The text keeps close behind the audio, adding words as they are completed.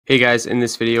Hey guys, in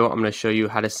this video, I'm going to show you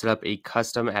how to set up a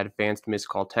custom advanced missed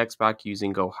call text back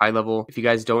using GoHighLevel. If you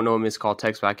guys don't know what missed call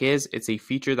text back is, it's a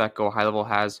feature that GoHighLevel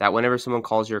has that whenever someone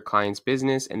calls your client's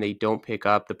business and they don't pick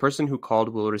up, the person who called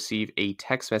will receive a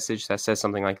text message that says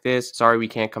something like this: "Sorry, we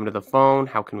can't come to the phone.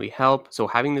 How can we help?" So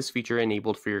having this feature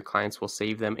enabled for your clients will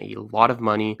save them a lot of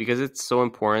money because it's so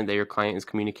important that your client is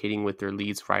communicating with their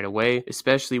leads right away,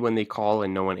 especially when they call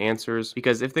and no one answers.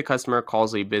 Because if the customer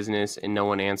calls a business and no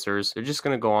one answers, they're just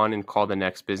going to go on and call the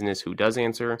next business who does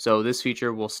answer. So this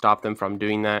feature will stop them from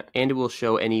doing that, and it will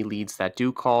show any leads that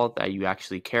do call that you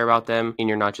actually care about them and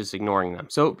you're not just ignoring them.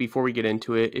 So before we get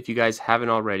into it, if you guys haven't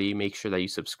already, make sure that you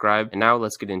subscribe. And now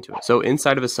let's get into it. So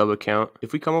inside of a sub account,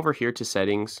 if we come over here to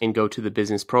settings and go to the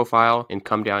business profile and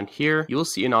come down here, you'll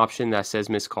see an option that says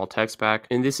missed call text back,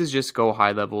 and this is just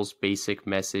GoHighLevel's basic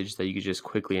message that you could just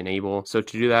quickly enable. So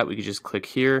to do that, we could just click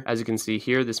here. As you can see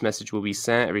here, this message will be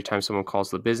sent every time someone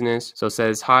calls the business. So it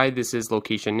says, "Hi, this is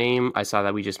location name. I saw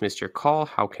that we just missed your call.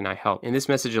 How can I help?" And this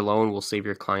message alone will save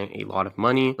your client a lot of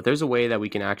money, but there's a way that we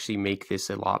can actually make this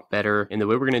a lot better. And the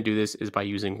way we're going to do this is by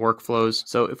using workflows.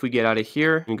 So if we get out of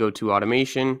here and go to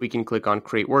automation, we can click on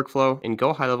create workflow, and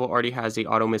GoHighLevel already has a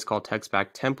auto missed call text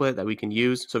back template that we can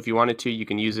use. So if you wanted to, you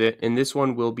can use it. And this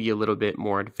one will be a little bit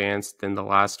more advanced than the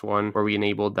last one where we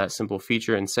enabled that simple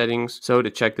feature in settings. So to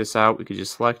check this out, we could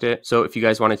just select it. So if you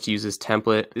guys wanted to use this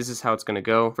template, this is how it's going to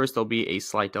go. First, there'll be a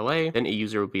slight delay, then a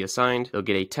user will be assigned, they'll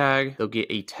get a tag, they'll get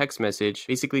a text message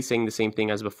basically saying the same thing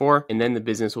as before, and then the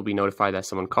business will be notified that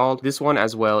someone called. This one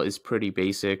as well is pretty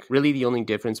basic. Really the only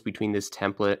difference between this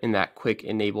template and that quick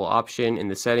enable option in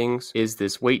the settings is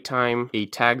this wait time, a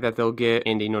tag that they'll get,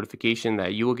 and a notification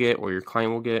that you will get or your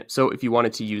client will get. So if you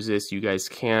wanted to use this, you guys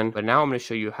can, but now I'm going to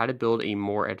show you how to build a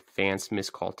more advanced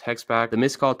missed call text back. The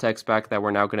missed call text back that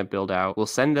we're now going to build out will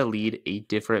send the lead a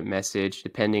different message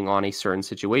depending on a certain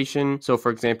situation. So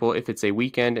for example, if it's a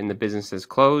weekend and the business is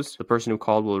closed, the person who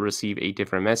called will receive a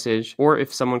different message. Or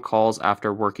if someone calls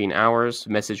after working hours,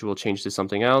 the message will change to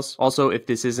something else. Also, if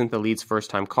this isn't the lead's first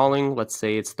time calling, let's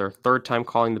say it's their third time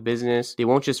calling the business, they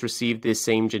won't just receive this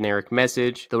same generic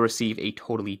message, they'll receive a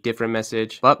totally different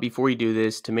message. But before you do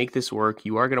this, to make this work,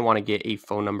 you are going to want to get a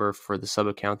phone number for the sub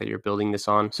account that you're building this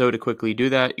on. So to quickly do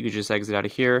that, you could just exit out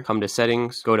of here, come to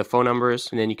settings, go to phone numbers,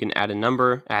 and then you can add a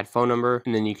number, add phone number,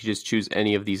 and then you can just choose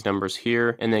any of these numbers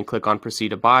here, and then click on proceed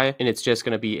to buy, and it's just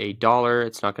going to be $1.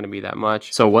 It's not going to be that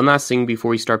much. So one last thing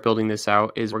before we start building this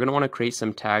out is we're going to want to create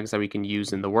some tags that we can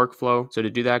use in the workflow. So to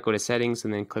do that, go to settings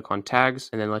and then click on tags,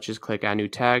 and then let's just click add new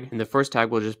tag, and the first tag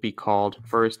will just be called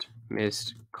first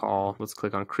missed call. Let's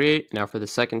click on create. Now for the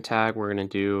second tag, we're going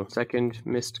to do second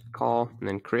missed call and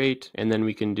then create, and then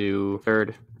we can do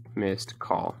third missed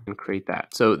call and create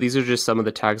that. So these are just some of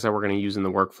the tags that we're going to use in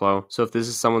the workflow. So if this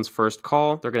is someone's first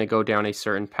call, they're going to go down a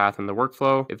certain path in the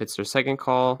workflow. If it's their second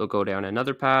call, they'll go down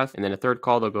another path, and then a third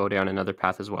call, they'll go down another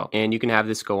path as well. And you can have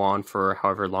this go on for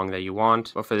however long that you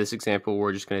want, but for this example,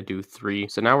 we're just going to do 3.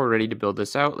 So now we're ready to build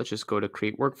this out. Let's just go to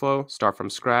create workflow, start from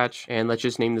scratch, and let's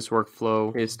just name this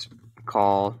workflow missed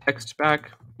call text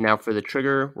back. Now for the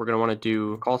trigger, we're going to want to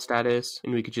do call status,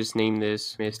 and we could just name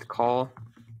this missed call.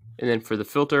 And then for the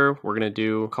filter, we're going to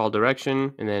do call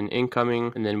direction and then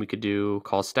incoming. And then we could do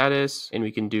call status, and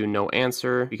we can do no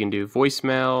answer. We can do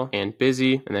voicemail and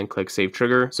busy, and then click save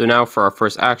trigger. So now for our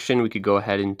first action, we could go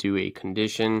ahead and do a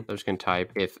condition. I'm just going to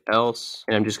type if else,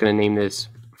 and I'm just going to name this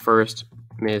first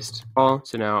missed call.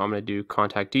 So now I'm going to do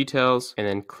contact details and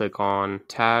then click on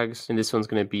tags, and this one's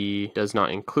going to be does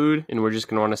not include, and we're just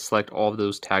going to want to select all of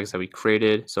those tags that we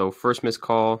created. So first missed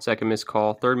call, second missed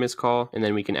call, third missed call, and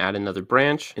then we can add another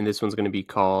branch, and this one's going to be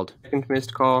called second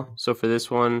missed call. So for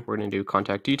this one, we're going to do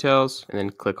contact details and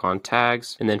then click on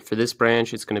tags, and then for this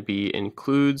branch, it's going to be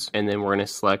includes, and then we're going to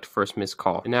select first missed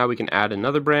call. And now we can add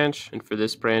another branch, and for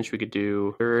this branch, we could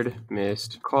do third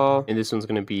missed call, and this one's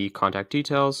going to be contact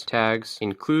details, tags,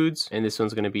 includes, and this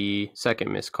one's going to be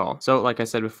second missed call. So like I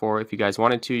said before, if you guys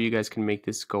wanted to, you guys can make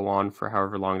this go on for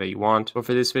however long that you want. But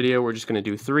for this video, we're just going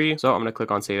to do 3. So I'm going to click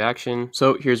on save action.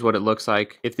 So here's what it looks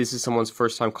like. If this is someone's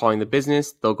first time calling the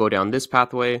business, they'll go down this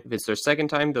pathway. If it's their second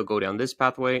time, they'll go down this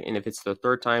pathway. And if it's their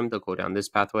third time, they'll go down this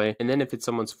pathway. And then if it's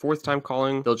someone's fourth time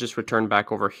calling, they'll just return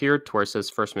back over here to where it says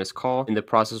first missed call, and the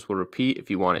process will repeat if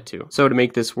you want it to. So to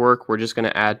make this work, we're just going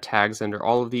to add tags under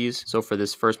all of these. So for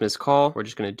this first missed call, we're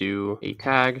just going to do a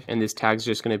tag, and this tag is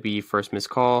just going to be first missed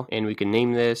call, and we can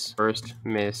name this first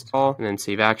missed call and then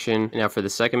save action. And now for the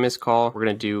second missed call, we're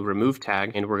going to do remove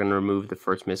tag, and we're going to remove the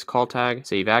first missed call tag,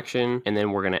 save action, and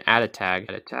then we're going to add a tag,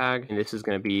 and this is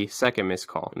going to be second missed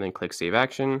call, and then click save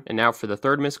action. And now for the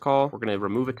third missed call, we're going to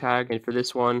remove a tag, and for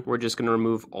this one, we're just going to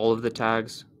remove all of the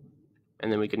tags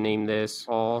and then we can name this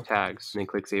all tags, and then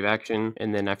click save action.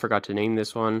 And then I forgot to name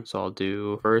this one, so I'll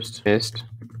do first missed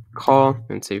call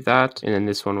and save that. And then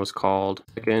this one was called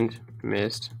second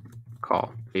missed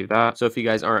call. Save that. So if you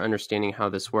guys aren't understanding how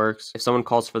this works, if someone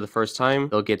calls for the first time,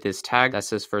 they'll get this tag that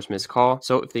says first missed call.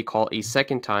 So if they call a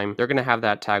second time, they're going to have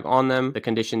that tag on them. The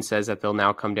condition says that they'll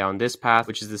now come down this path,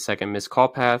 which is the second missed call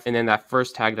path. And then that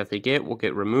first tag that they get will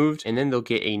get removed. And then they'll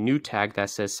get a new tag that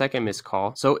says second missed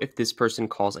call. So if this person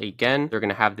calls again, they're going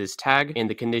to have this tag. And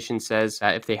the condition says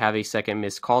that if they have a second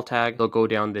missed call tag, they'll go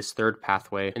down this third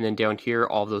pathway. And then down here,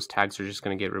 all of those tags are just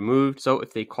going to get removed. So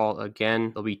if they call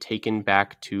again, they'll be taken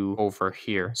back to over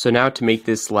here. So now to make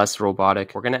this less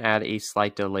robotic, we're going to add a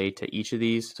slight delay to each of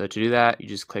these. So to do that, you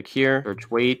just click here,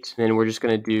 search wait, and then we're just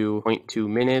going to do 0.2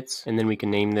 minutes, and then we can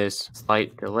name this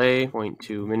slight delay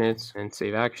 0.2 minutes and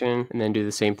save action, and then do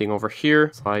the same thing over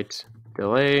here, slight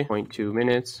delay 0.2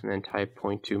 minutes, and then type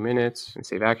 0.2 minutes and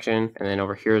save action, and then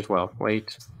over here as well,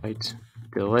 wait, slight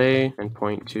delay and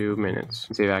 0.2 minutes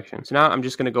and save action. So now I'm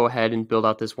just going to go ahead and build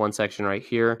out this one section right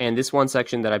here. And this one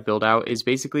section that I build out is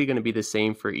basically going to be the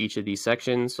same for each of these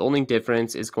sections. The only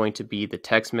difference is going to be the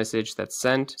text message that's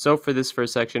sent. So for this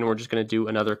first section, we're just going to do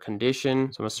another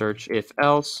condition. So I'm going to search if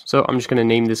else. So I'm just going to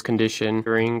name this condition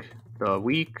during the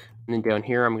week. And then down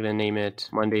here, I'm going to name it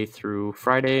Monday through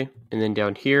Friday. And then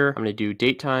down here, I'm going to do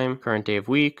date time, current day of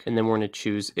week. And then we're going to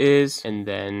choose is, and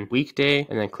then weekday,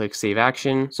 and then click save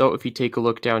action. So if you take a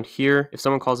look down here, if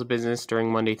someone calls a business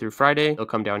during Monday through Friday, they'll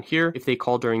come down here. If they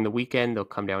call during the weekend, they'll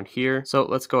come down here. So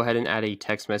let's go ahead and add a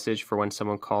text message for when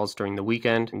someone calls during the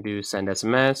weekend and do send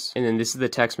SMS. And then this is the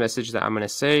text message that I'm going to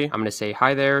say. I'm going to say,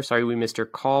 hi there. Sorry we missed your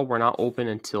call. We're not open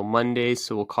until Monday,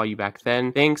 so we'll call you back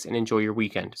then. Thanks and enjoy your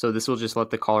weekend. So this will just let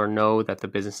the caller know that the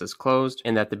business is closed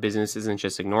and that the business isn't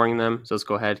just ignoring them. So let's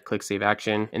go ahead, click save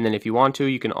action. And then if you want to,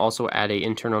 you can also add a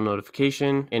internal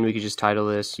notification, and we could just title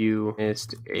this, you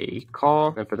missed a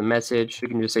call. And for the message, we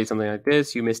can just say something like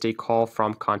this, you missed a call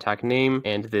from contact name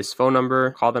and this phone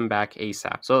number, call them back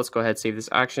ASAP. So let's go ahead, save this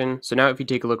action. So now if you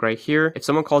take a look right here, if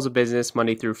someone calls a business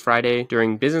Monday through Friday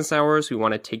during business hours, we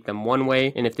want to take them one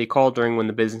way. And if they call during when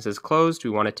the business is closed, we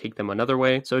want to take them another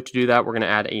way. So to do that, we're going to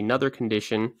add another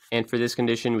condition. And for this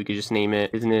condition, we could just name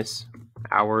it business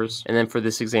hours. And then for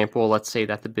this example, let's say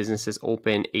that the business is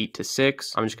open 8 to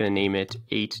 6. I'm just going to name it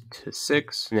 8 to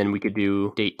 6. And then we could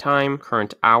do date time,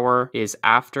 current hour is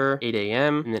after 8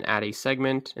 a.m. and then add a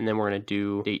segment. And then we're going to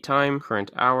do date time,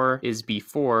 current hour is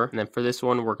before. And then for this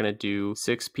one, we're going to do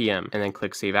 6 p.m. and then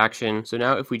click save action. So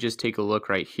now if we just take a look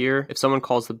right here, if someone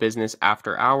calls the business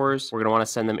after hours, we're going to want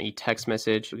to send them a text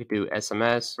message. We could do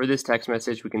SMS. For this text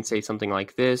message, we can say something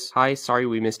like this. Hi, sorry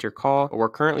we missed your call, but we're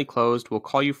currently closed. We'll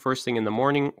call you first thing in the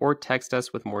morning, or text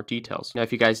us with more details. Now,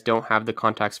 if you guys don't have the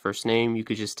contact's first name, you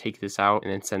could just take this out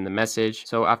and then send the message.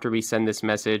 So after we send this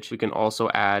message, we can also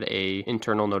add a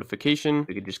internal notification.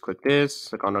 We could just click this,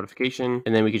 click on notification,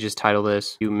 and then we could just title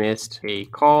this, you missed a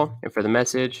call. And for the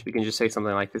message, we can just say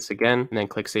something like this again, and then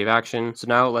click save action. So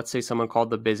now let's say someone called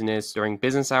the business during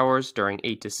business hours, during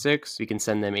 8 to 6. We can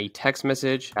send them a text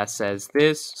message that says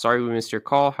this, sorry we missed your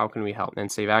call, how can we help? And then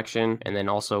save action. And then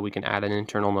also we can add an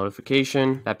internal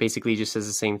notification that basically just says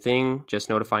the same thing, just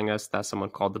notifying us that someone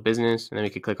called the business, and then we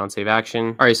could click on save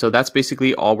action. All right, so that's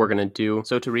basically all we're going to do.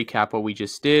 So to recap what we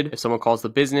just did, if someone calls the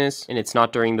business and it's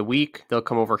not during the week, they'll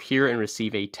come over here and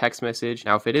receive a text message.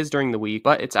 Now, if it is during the week,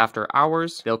 but it's after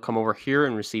hours, they'll come over here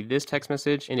and receive this text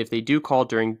message. And if they do call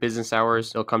during business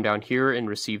hours, they'll come down here and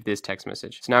receive this text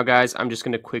message. So now, guys, I'm just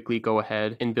going to quickly go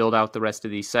ahead and build out the rest of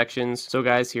these sections. So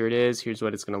guys, here it is. Here's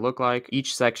what it's going to look like.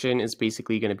 Each section is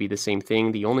basically going to be the same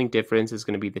thing. The only difference is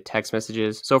going to be the text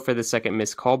messages. So for the second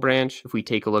missed call branch, if we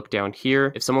take a look down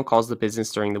here, if someone calls the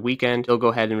business during the weekend, they'll go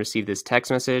ahead and receive this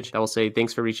text message that will say,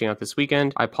 thanks for reaching out this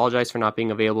weekend. I apologize for not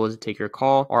being available to take your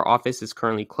call. Our office is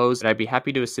currently closed, and I'd be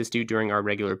happy to assist you during our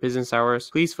regular business hours.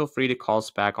 Please feel free to call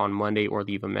us back on Monday or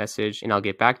leave a message, and I'll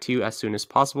get back to you as soon as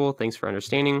possible. Thanks for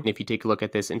understanding. And if you take a look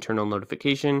at this internal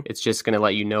notification, it's just going to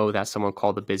let you know that someone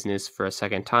called the business for a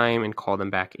second time and call them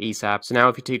back ASAP. So now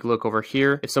if you take a look over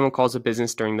here, if someone calls a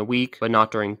business during the week, but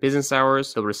not during business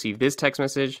hours, they'll receive this text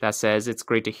message that says, it's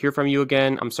great to hear from you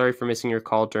again. I'm sorry for missing your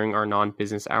call during our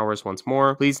non-business hours once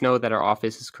more. Please know that our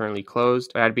office is currently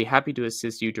closed, but I'd be happy to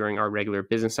assist you during our regular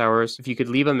business hours. If you could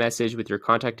leave a message with your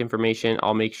contact information,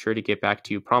 I'll make sure to get back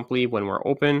to you promptly when we're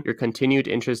open. Your continued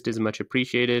interest is much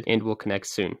appreciated, and we'll connect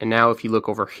soon. And now if you look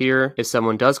over here, if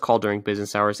someone does call during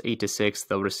business hours 8 to 6,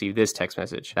 they'll receive this text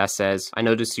message that says, I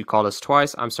noticed you called us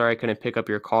twice. I'm sorry I couldn't pick up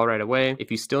your call right away.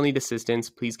 If you still need assistance,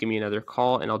 please give me another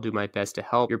call and I'll do do my best to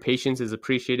help. Your patience is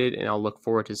appreciated, and I'll look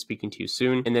forward to speaking to you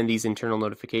soon. And then these internal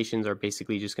notifications are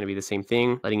basically just going to be the same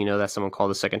thing, letting you know that someone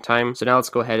called a second time. So now let's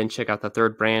go ahead and check out the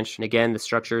third branch. And again, the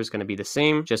structure is going to be the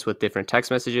same, just with different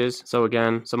text messages. So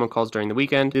again, someone calls during the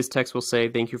weekend. This text will say,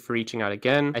 "Thank you for reaching out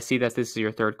again. I see that this is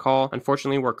your third call.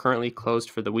 Unfortunately, we're currently closed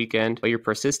for the weekend, but your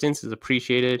persistence is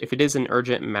appreciated. If it is an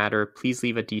urgent matter, please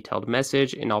leave a detailed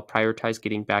message and I'll prioritize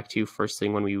getting back to you first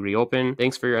thing when we reopen.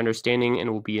 Thanks for your understanding and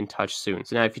we'll be in touch soon."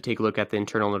 So now if you take a look at the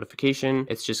internal notification,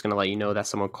 it's just going to let you know that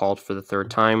someone called for the third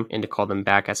time and to call them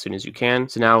back as soon as you can.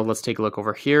 So now let's take a look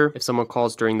over here. If someone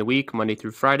calls during the week, Monday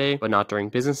through Friday, but not during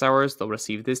business hours, they'll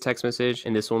receive this text message,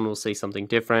 and this one will say something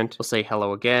different. We'll say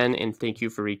hello again and thank you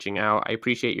for reaching out. I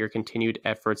appreciate your continued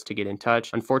efforts to get in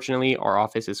touch. Unfortunately, our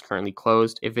office is currently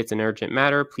closed. If it's an urgent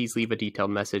matter, please leave a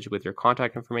detailed message with your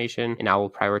contact information and I will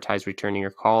prioritize returning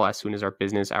your call as soon as our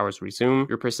business hours resume.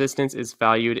 Your persistence is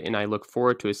valued and I look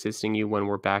forward to assisting you when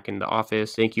we're back in the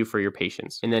office. Thank you for your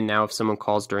patience. And then now if someone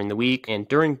calls during the week and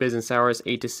during business hours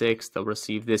 8 to 6, they'll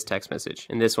receive this text message.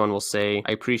 And this one will say,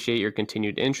 "I appreciate your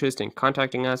continued interest in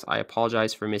contacting us. I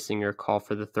apologize for missing your call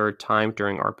for the third time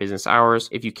during our business hours.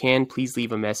 If you can, please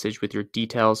leave a message with your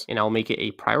details and I'll make it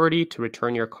a priority to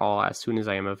return your call as soon as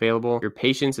I am available. Your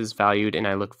patience is valued and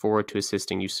I look forward to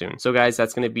assisting you soon." So guys,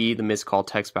 that's going to be the missed call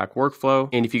text back workflow.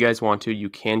 And if you guys want to, you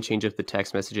can change up the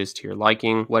text messages to your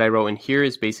liking. What I wrote in here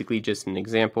is basically just an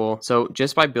example. So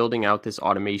just by building out this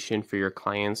automation for your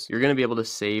clients, you're going to be able to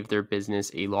save their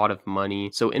business a lot of money.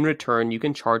 So in return, you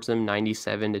can charge them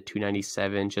 $97 to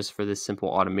 $297 just for this simple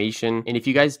automation. And if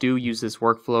you guys do use this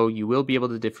workflow, you will be able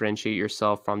to differentiate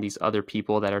yourself from these other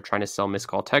people that are trying to sell missed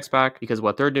call text back, because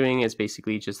what they're doing is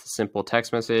basically just a simple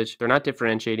text message. They're not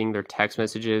differentiating their text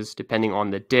messages depending on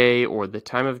the day or the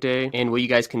time of day. And what you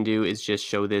guys can do is just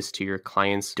show this to your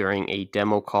clients during a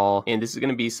demo call. And this is going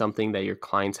to be something that your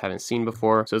clients haven't seen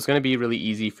before. So it's going to be really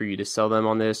easy for you to sell them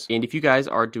on this. And if you guys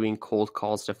are doing cold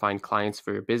calls to find clients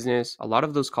for your business, a lot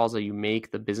of those calls that you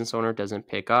make, the business owner doesn't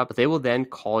pick up, but they will then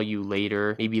call you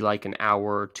later, maybe like an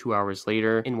hour or 2 hours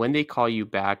later. And when they call you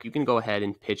back, you can go ahead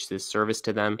and pitch this service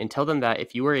to them and tell them that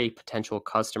if you were a potential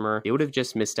customer, they would have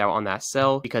just missed out on that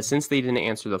sell, because since they didn't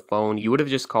answer the phone, you would have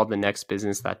just called the next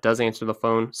business that does answer the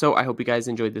phone. So I hope you guys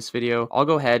enjoyed this video. I'll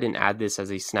go ahead and add this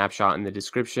as a snapshot in the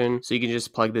description so you can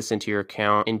just plug this into your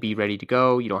account and be ready to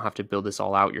go. You don't have to build this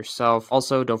all out yourself.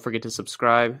 Also, don't forget to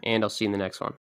subscribe and I'll see you in the next one.